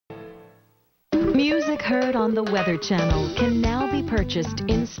Music heard on the Weather Channel can now be purchased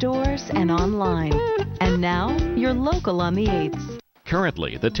in stores and online. And now, your local on the 8s.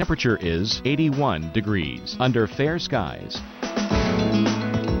 Currently, the temperature is 81 degrees under fair skies.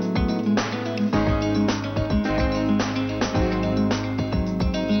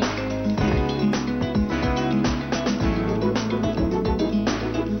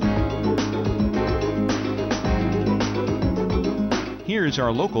 Here's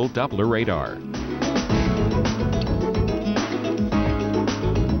our local Doppler radar.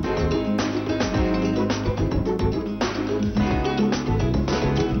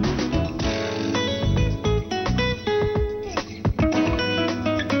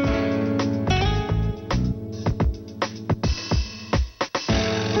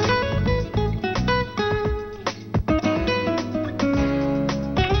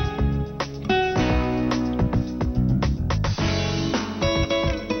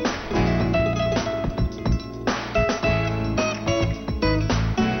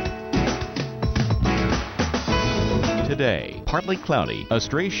 Today, partly cloudy, a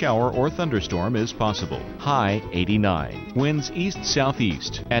stray shower or thunderstorm is possible. High 89. Winds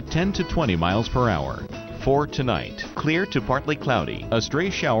east-southeast at 10 to 20 miles per hour. For tonight, clear to partly cloudy, a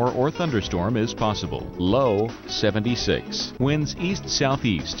stray shower or thunderstorm is possible. Low 76. Winds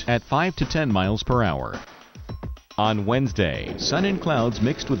east-southeast at 5 to 10 miles per hour. On Wednesday, sun and clouds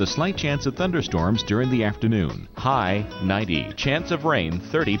mixed with a slight chance of thunderstorms during the afternoon. High 90. Chance of rain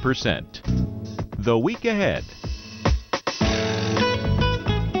 30%. The week ahead.